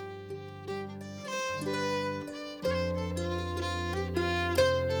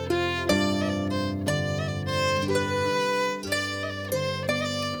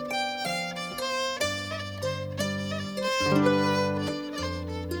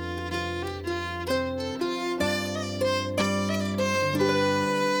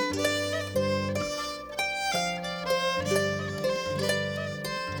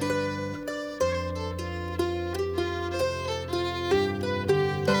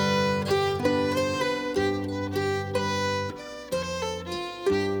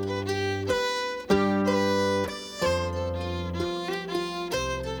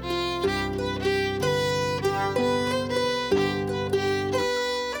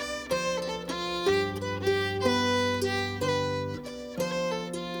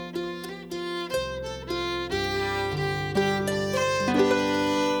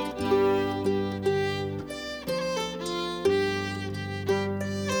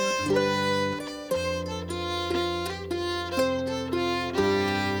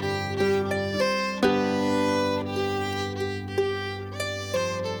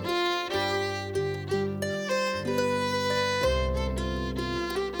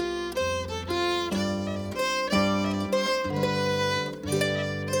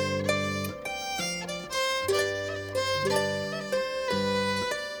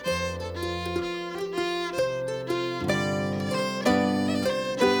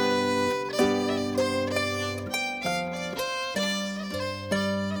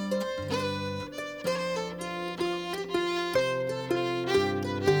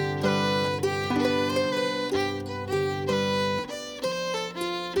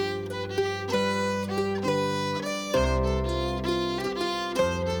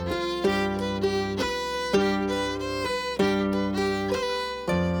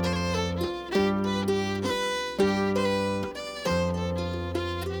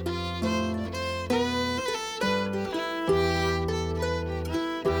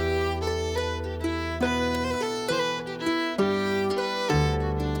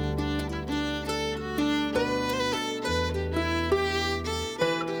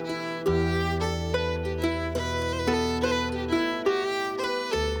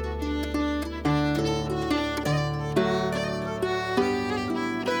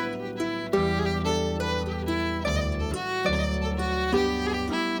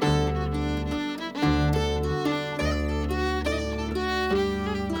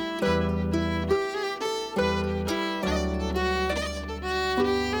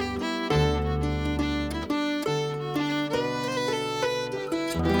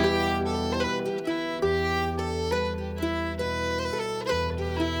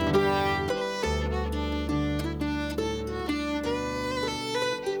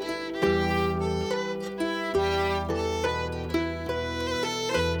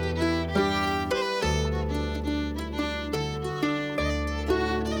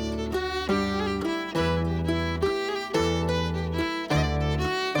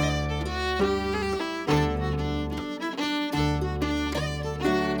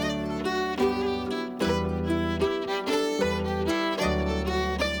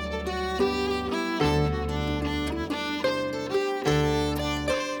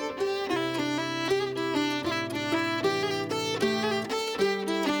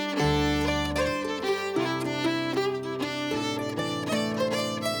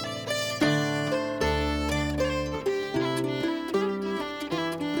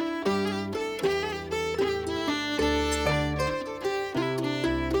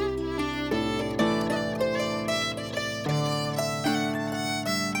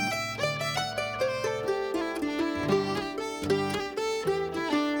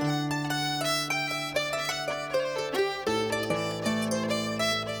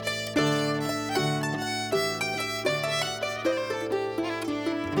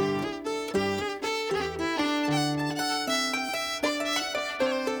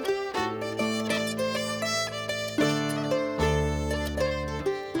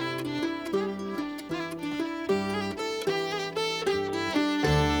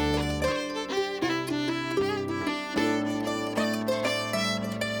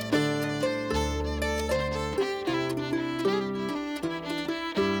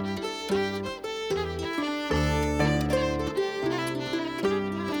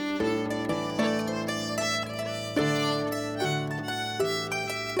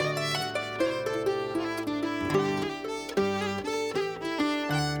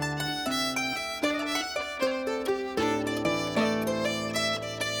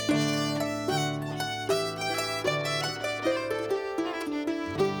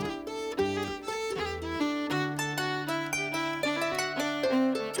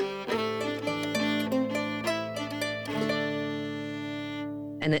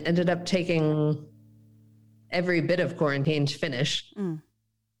 And it ended up taking every bit of quarantine to finish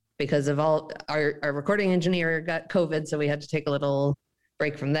because of all our recording engineer got COVID. So we had to take a little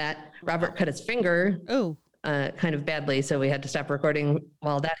break from that. Robert cut his finger kind of badly. So we had to stop recording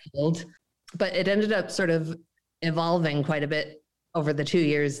while that healed. But it ended up sort of evolving quite a bit over the 2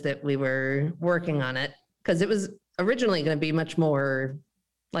 years that we were working on it, because it was originally going to be much more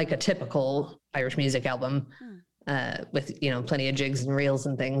like a typical Irish music album with, plenty of jigs and reels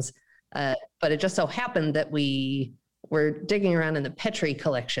and things. But it just so happened that we were digging around in the Petri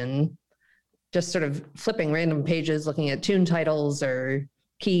collection, just sort of flipping random pages, looking at tune titles or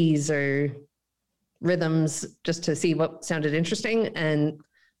keys or rhythms just to see what sounded interesting, and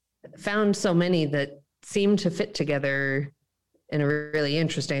found so many that seemed to fit together in a really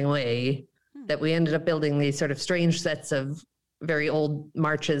interesting way that we ended up building these sort of strange sets of very old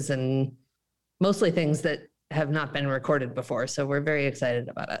marches and mostly things that have not been recorded before. So we're very excited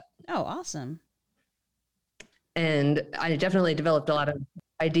about it. Oh, awesome. And I definitely developed a lot of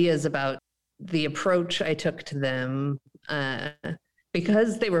ideas about the approach I took to them.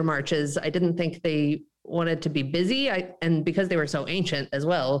 Because they were marches, I didn't think they wanted to be busy. And because they were so ancient as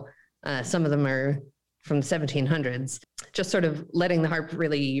well, some of them are from the 1700s, just sort of letting the harp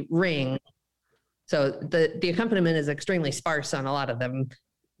really ring. So the accompaniment is extremely sparse on a lot of them,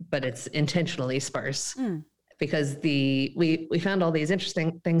 but it's intentionally sparse because we found all these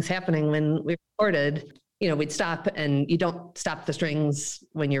interesting things happening when we recorded. We'd stop, and you don't stop the strings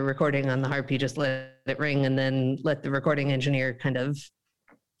when you're recording on the harp. You just let it ring and then let the recording engineer kind of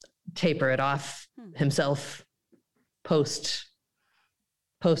taper it off himself post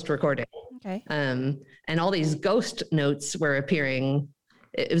recording. Okay. And all these ghost notes were appearing.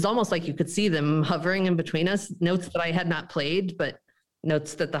 It was almost like you could see them hovering in between us, notes that I had not played, but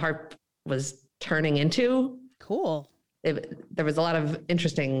notes that the harp was turning into. Cool. There was a lot of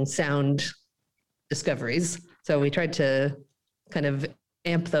interesting sound discoveries. So we tried to kind of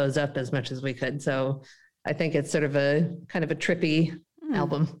amp those up as much as we could. So I think it's sort of a kind of a trippy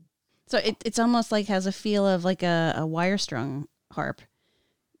album. So it's almost like has a feel of like a wire strung harp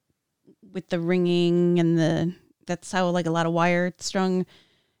with the ringing and that's how like a lot of wire strung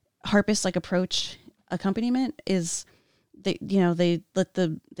harpists like approach accompaniment is they let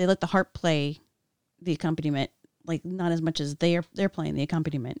the harp play the accompaniment, like not as much as they're playing the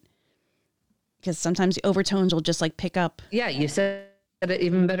accompaniment. Because sometimes the overtones will just like pick up. Yeah, you said it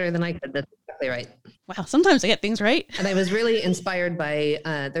even better than I could. That's exactly right. Wow, sometimes I get things right. And I was really inspired by,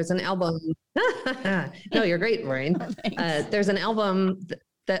 there's an album. No, you're great, Maureen. Oh, there's an album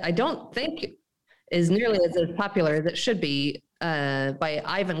that I don't think is nearly as popular that should be by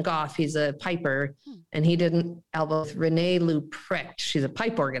Ivan Goff. He's a piper, and he did an album with Renee Lou Precht. She's a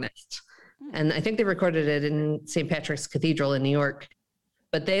pipe organist. And I think they recorded it in St. Patrick's Cathedral in New York.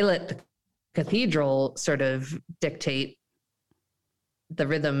 But they let the cathedral sort of dictate the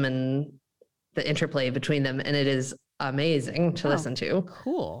rhythm and the interplay between them, and it is amazing to listen to.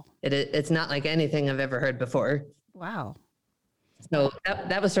 Cool. It's not like anything I've ever heard before. Wow. So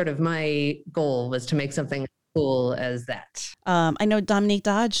that was sort of my goal, was to make something cool as that. I know Dominique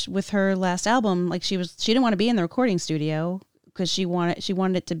Dodge with her last album, like she didn't want to be in the recording studio because she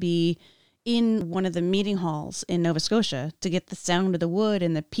wanted it to be in one of the meeting halls in Nova Scotia to get the sound of the wood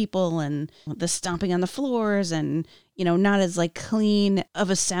and the people and the stomping on the floors and, not as like clean of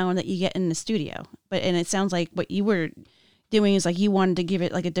a sound that you get in the studio. And it sounds like what you were doing is like you wanted to give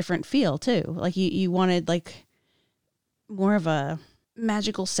it like a different feel too. Like you wanted like more of a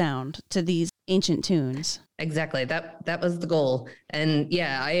magical sound to these ancient tunes. Exactly. That was the goal. And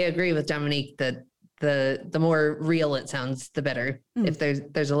yeah, I agree with Dominique that the more real it sounds, the better. If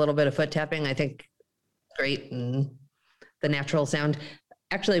there's a little bit of foot tapping, I think great, and the natural sound.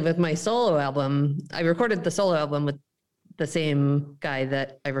 Actually, with my solo album, I recorded the solo album with the same guy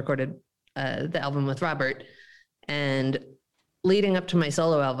that I recorded the album with, Robert. And leading up to my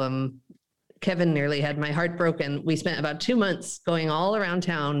solo album, Kevin nearly had my heart broken. We spent about 2 months going all around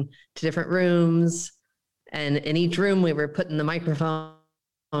town to different rooms. And in each room, we were putting the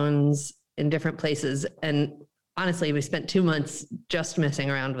microphones in different places. And honestly, we spent 2 months just messing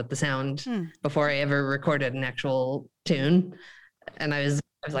around with the sound before I ever recorded an actual tune. And I was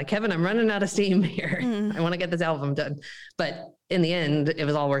like, Kevin, I'm running out of steam here. I want to get this album done. But in the end, it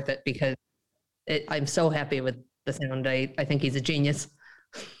was all worth it because I'm so happy with the sound. I think he's a genius.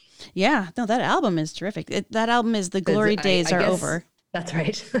 Yeah, no, that album is terrific. That album is The Glory Days Are Over. That's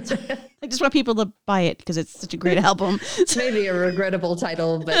right. I just want people to buy it because it's such a great album. It's maybe a regrettable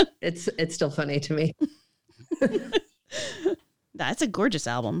title, but it's still funny to me. That's a gorgeous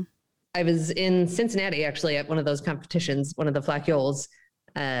album. I was in Cincinnati actually at one of those competitions, one of the Flacyols,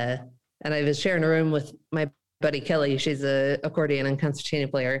 And I was sharing a room with my buddy Kelly. She's a accordion and concertina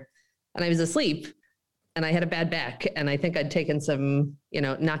player. And I was asleep and I had a bad back. And I think I'd taken some,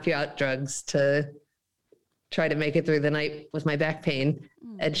 knock you out drugs to try to make it through the night with my back pain.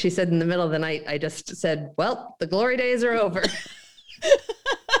 And she said in the middle of the night, I just said, well, the glory days are over.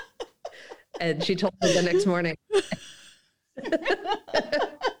 And she told me the next morning.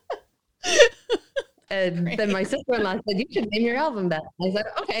 And Great. Then my sister-in-law said, you should name your album that. I said,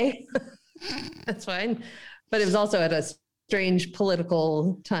 okay, that's fine. But it was also at a strange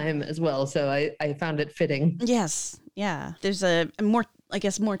political time as well. So I found it fitting. Yes. Yeah. There's a more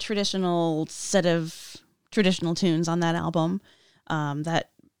traditional set of traditional tunes on that album that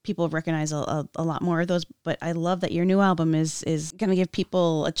people recognize a lot more of those. But I love that your new album is going to give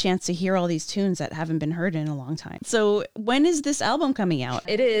people a chance to hear all these tunes that haven't been heard in a long time. So when is this album coming out?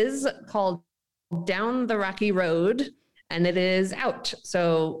 It is called Down the Rocky Road, and it is out.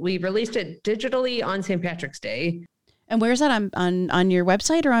 So we released it digitally on St. Patrick's Day. And where's that, on your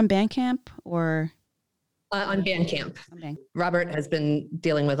website or on Bandcamp or? On Bandcamp. Okay. Robert has been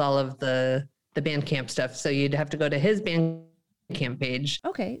dealing with all of the Bandcamp stuff. So you'd have to go to his Bandcamp page.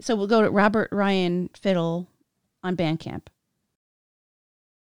 Okay. So we'll go to Robert Ryan Fiddle on Bandcamp.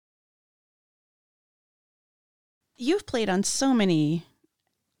 You've played on so many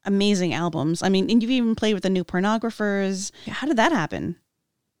amazing albums. I mean, and you've even played with the New Pornographers. How did that happen?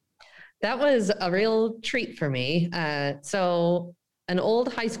 That was a real treat for me. So an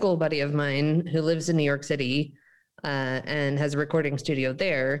old high school buddy of mine who lives in New York City and has a recording studio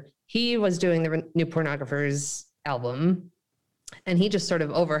there, he was doing the New Pornographers album, and he just sort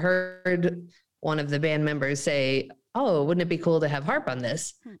of overheard one of the band members say, oh, wouldn't it be cool to have harp on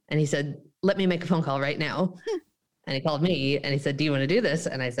this? And he said, let me make a phone call right now. And he called me and he said, do you want to do this?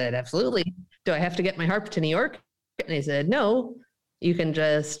 And I said, absolutely. Do I have to get my harp to New York? And he said, no, you can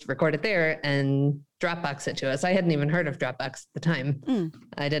just record it there and Dropbox it to us. I hadn't even heard of Dropbox at the time.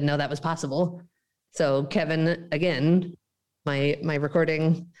 I didn't know that was possible. So Kevin, again, my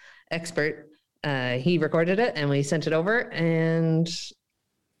recording expert, he recorded it and we sent it over. And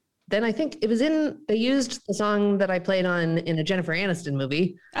then I think they used the song that I played on in a Jennifer Aniston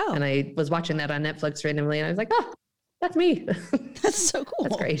movie. Oh. And I was watching that on Netflix randomly and I was like, oh, that's me. That's so cool.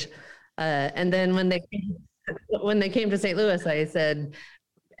 That's great. And then when they came to St. Louis, I said,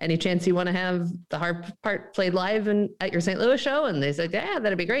 any chance you want to have the harp part played live at your St. Louis show? And they said, yeah,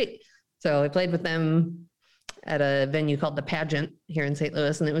 that'd be great. So I played with them at a venue called The Pageant here in St.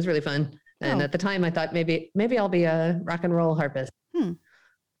 Louis, and it was really fun. And at the time I thought maybe I'll be a rock and roll harpist.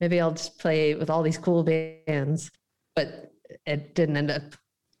 Maybe I'll just play with all these cool bands, but it didn't end up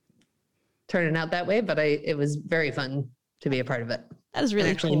turning out that way, but it was very fun to be a part of it. That was really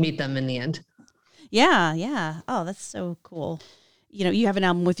actually cool. Meet them in the end. Yeah. Oh, that's so cool. You have an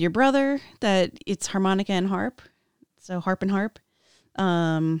album with your brother that it's harmonica and harp. So harp and harp.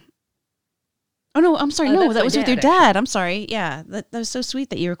 Oh no, I'm sorry. No, that was with your dad. I'm sorry. Yeah. That was so sweet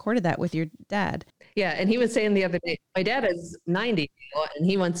that you recorded that with your dad. Yeah. And he was saying the other day, my dad is 90 now, and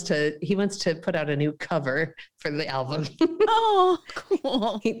he wants to put out a new cover for the album. Oh,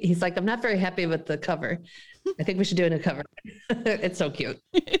 cool. He's like, I'm not very happy with the cover. I think we should do a new cover. It's so cute.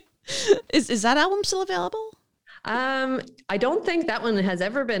 Is that album still available? I don't think that one has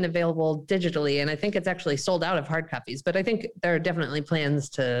ever been available digitally, and I think it's actually sold out of hard copies, but I think there are definitely plans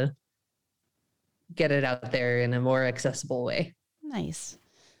to get it out there in a more accessible way. Nice.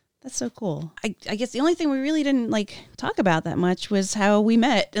 That's so cool. I guess the only thing we really didn't talk about that much was how we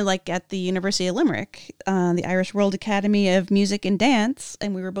met at the University of Limerick, the Irish World Academy of Music and Dance,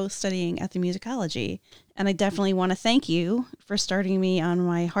 and we were both studying ethnomusicology. And I definitely want to thank you for starting me on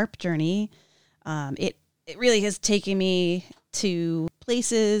my harp journey. It really has taken me to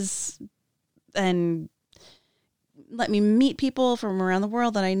places and let me meet people from around the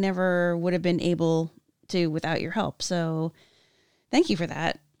world that I never would have been able to without your help. So thank you for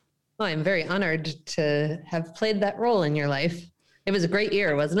that. Well, I'm very honored to have played that role in your life. It was a great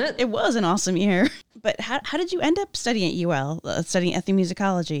year, wasn't it? It was an awesome year. But how did you end up studying at UL, studying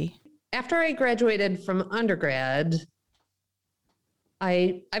ethnomusicology? After I graduated from undergrad,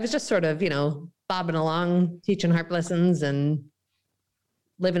 I was just sort of, bobbing along, teaching harp lessons and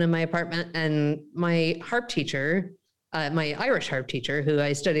living in my apartment. And my harp teacher, my Irish harp teacher, who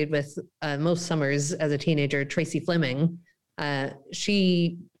I studied with most summers as a teenager, Tracy Fleming, I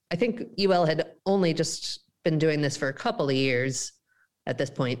think UL had only just been doing this for a couple of years at this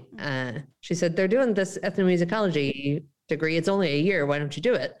point. She said, they're doing this ethnomusicology degree. It's only a year. Why don't you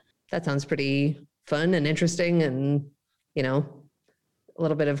do it? That sounds pretty fun and interesting. And, a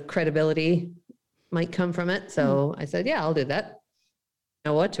little bit of credibility might come from it. So I said, yeah, I'll do that.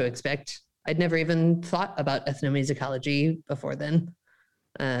 know what to expect. I'd never even thought about ethnomusicology before then,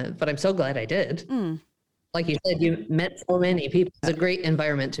 but I'm so glad I did. Like you said, you met so many people. It's a great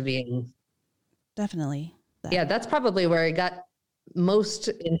environment to be in. Definitely. Yeah, that's probably where I got most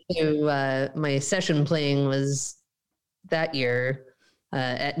into my session playing, was that year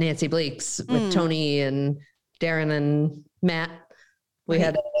at Nancy Blake's with Tony and Darren and Matt. We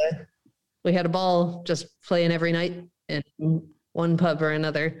had a ball just playing every night in one pub or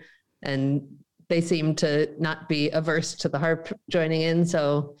another, and they seemed to not be averse to the harp joining in.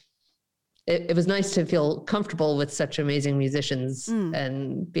 So it was nice to feel comfortable with such amazing musicians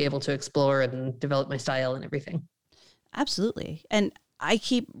and be able to explore and develop my style and everything. Absolutely. And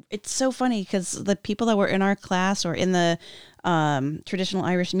it's so funny because the people that were in our class or in the traditional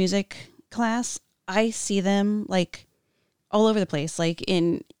Irish music class, I see them like all over the place, like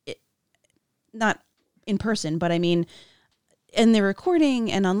not in person, but I mean, in the recording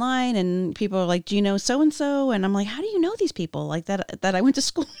and online, and people are like, do you know so-and-so? And I'm like, how do you know these people like that I went to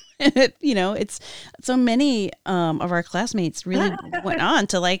school? You know, it's so many of our classmates really went on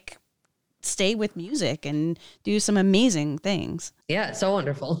to like stay with music and do some amazing things. Yeah, so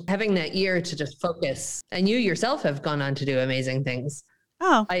wonderful. Having that year to just focus, and you yourself have gone on to do amazing things.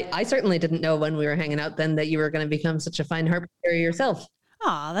 Oh, I certainly didn't know when we were hanging out then that you were going to become such a fine harp player yourself.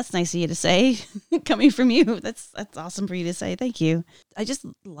 oh, that's nice of you to say. Coming from you, that's awesome for you to say. Thank you. I just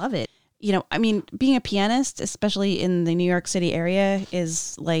love it. You know, I mean, being a pianist, especially in the New York City area,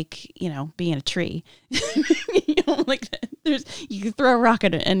 is like, you know, being a tree. You know, like you can throw a rock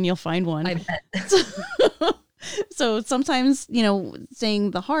at it and you'll find one. I bet. So sometimes, you know,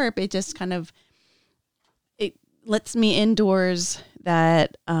 saying the harp, it just kind of, it lets me indoors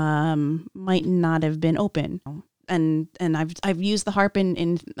that might not have been open. And I've used the harp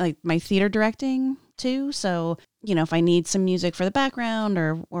in like my theater directing too. So, you know, if I need some music for the background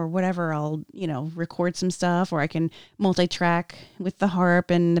or whatever, I'll, you know, record some stuff, or I can multi-track with the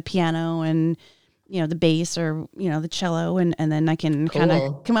harp and the piano and, you know, the bass or, you know, the cello. And then I can kind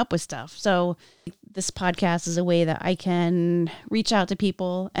of come up with stuff. So this podcast is a way that I can reach out to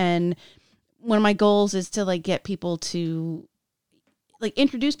people. And one of my goals is to like get people to like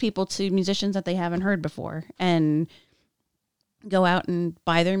introduce people to musicians that they haven't heard before and go out and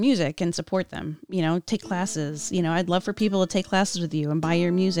buy their music and support them, you know, take classes. You know, I'd love for people to take classes with you and buy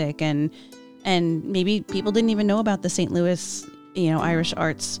your music. And maybe people didn't even know about the St. Louis, you know, Irish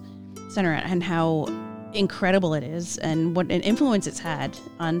Arts Center and how incredible it is and what an influence it's had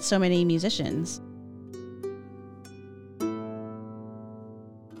on so many musicians.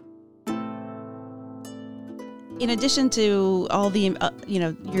 In addition to all the, you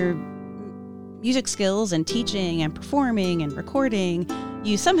know, your music skills and teaching and performing and recording,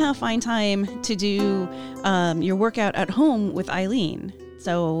 you somehow find time to do your workout at home with Eileen.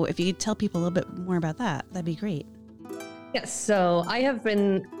 So if you could tell people a little bit more about that, that'd be great. Yes. So I have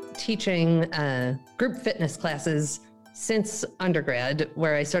been teaching group fitness classes since undergrad,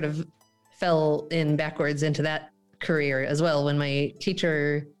 where I sort of fell in backwards into that career as well. When my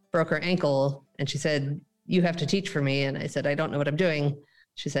teacher broke her ankle and she said, "You have to teach for me." And I said, "I don't know what I'm doing."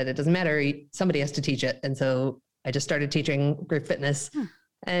 She said, "It doesn't matter. Somebody has to teach it." And so I just started teaching group fitness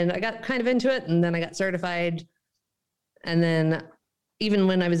and I got kind of into it, and then I got certified. And then even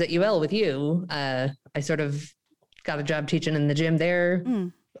when I was at UL with you, I sort of got a job teaching in the gym there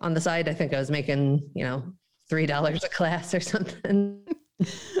on the side. I think I was making, you know, $3 a class or something.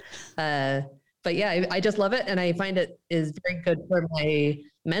 But yeah, I just love it. And I find it is very good for my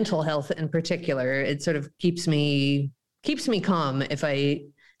mental health in particular. It sort of keeps me calm if I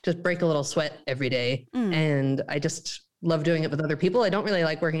just break a little sweat every day. And I just love doing it with other people. I don't really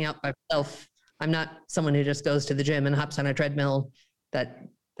like working out by myself. I'm not someone who just goes to the gym and hops on a treadmill.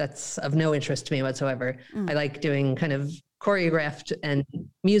 That's of no interest to me whatsoever. I like doing kind of choreographed and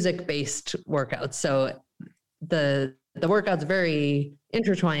music-based workouts. So the workout's very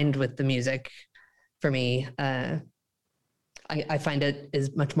intertwined with the music for me. I find it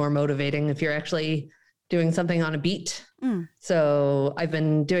is much more motivating if you're actually doing something on a beat. So I've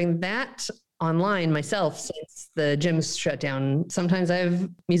been doing that online myself since the gym's shut down. Sometimes I have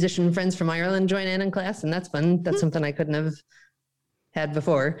musician friends from Ireland join in class, and that's fun. That's something I couldn't have had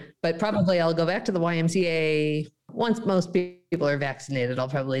before, but probably I'll go back to the YMCA once most people are vaccinated. I'll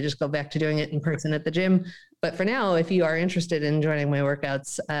probably just go back to doing it in person at the gym. But for now, if you are interested in joining my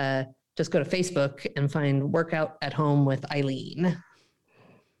workouts, just go to Facebook and find Workout at Home with Eileen.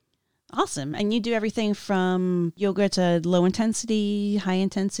 Awesome. And you do everything from yoga to low intensity, high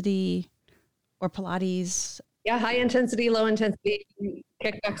intensity, or Pilates? Yeah, high intensity, low intensity,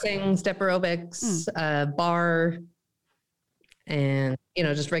 kickboxing, step aerobics, bar, and,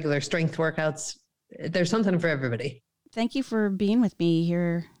 just regular strength workouts. There's something for everybody. Thank you for being with me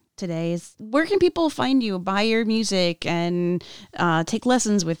here today. Where can people find you, buy your music, and take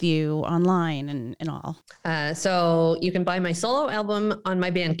lessons with you online and all? So you can buy my solo album on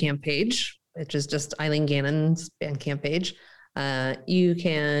my Bandcamp page, which is just Eileen Gannon's Bandcamp page. You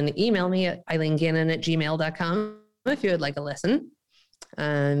can email me at eileengannon@gmail.com if you would like a lesson.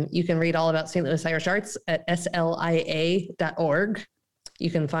 You can read all about St. Louis Irish Arts at slia.org. You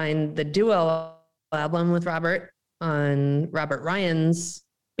can find the duo album with Robert on Robert Ryan's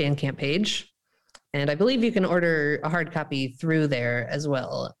Bandcamp page. And I believe you can order a hard copy through there as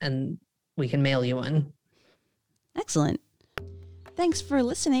well, and we can mail you one. Excellent. Thanks for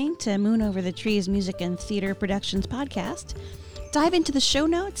listening to Moon Over the Trees Music and Theater Productions podcast. Dive into the show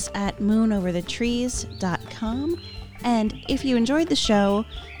notes at moonoverthetrees.com. And if you enjoyed the show,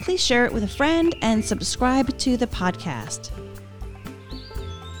 please share it with a friend and subscribe to the podcast.